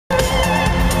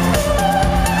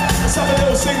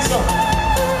sing some.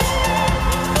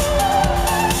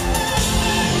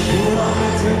 You want me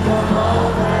to come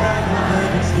over, I got an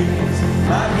excuse.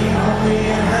 Might be only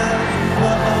a hand,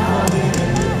 but I'm holding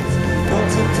it loose. Go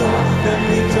to door, then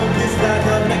we jump, it's like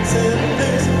I'm mixing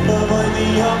this. Avoid the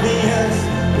obvious,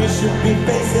 we should be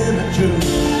facing the truth.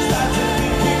 Start to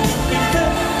think we could be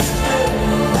friends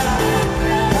now.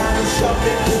 Kinda shocked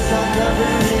because I never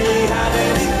really had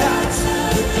any doubts.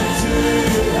 Look into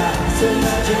your eyes,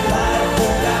 imagine life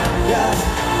without you.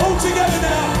 All together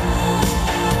now.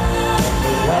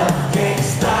 The love game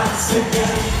starts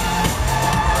again.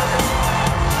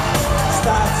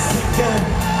 Starts again.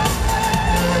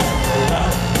 The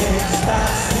love game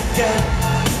starts again.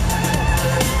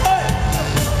 Hey!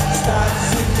 Starts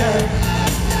again.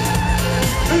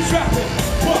 Who's rapping?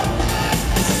 What?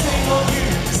 Same on you,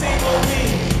 same on me.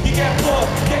 You get bored,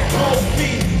 get cold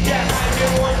feet. Get high,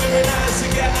 get wandering eyes. To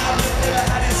get out, never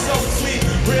had it so sweet.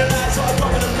 Realize what I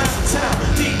got in a mountain town.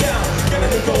 Deep down,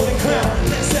 getting the golden crown.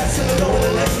 Princess and I don't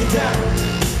wanna let you down.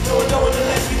 No, I don't wanna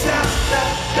let you down.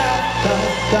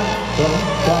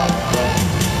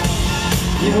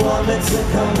 You want me to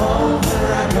come over,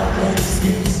 I got no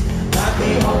excuse. Might be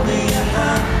holding your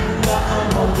hand, but I'm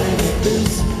holding it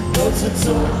loose. Go to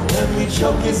tour, when we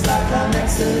choke, it's like our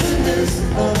next to the news.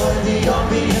 Avoid the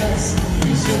obvious,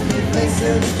 we should be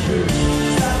facing the truth.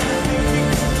 Stop to think we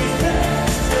could be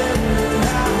dancing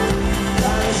now.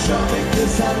 Trying to show me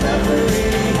cause I never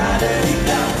really had any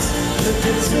doubts. Look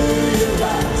into your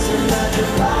eyes,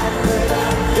 imagine life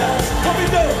without you. What we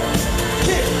do?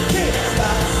 Kick, kick,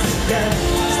 starts again.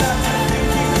 Stop to think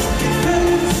we could be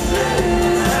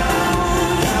dancing now.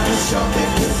 Trying to show me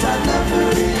cause I never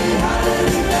really had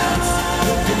any doubts.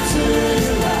 Look into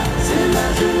your eyes,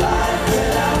 imagine life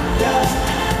without you.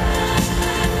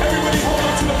 Everybody hold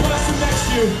on to the person next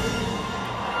to you.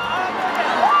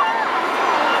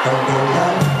 And the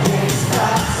love game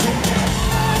starts again.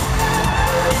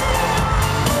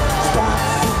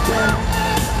 Starts again.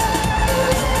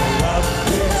 The love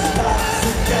game starts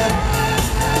again.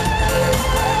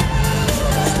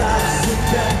 Starts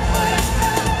again.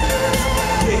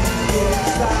 It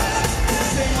starts.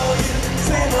 Same on you,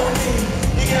 same on me.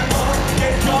 You get on,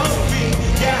 get coffee.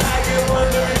 Get high, get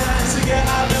wondering how to get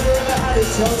out. Never ever had it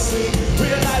so sweet.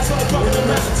 Realize what I'm rocking the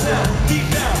mountain town. Deep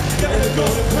down, getting the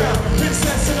golden crown.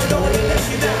 Princess and I don't wanna let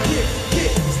you down. Kick,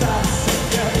 kick, starts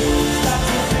again. Start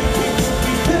to think we could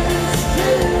be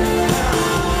dancing now.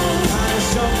 Kinda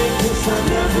show me cause I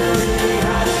never really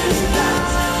had any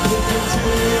doubts. Look into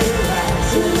your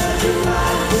eyes, imagine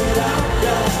life without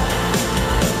you.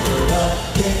 The love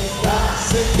game starts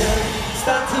again.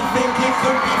 Start to think it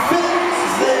could be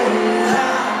dancing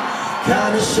now.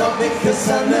 Kinda shocked me cause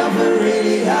I never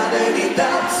really had any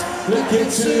doubts. Look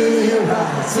into your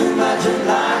eyes, imagine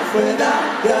life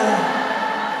without you.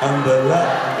 And the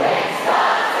love game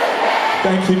starts again.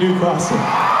 Thank you,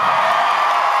 Newcastle.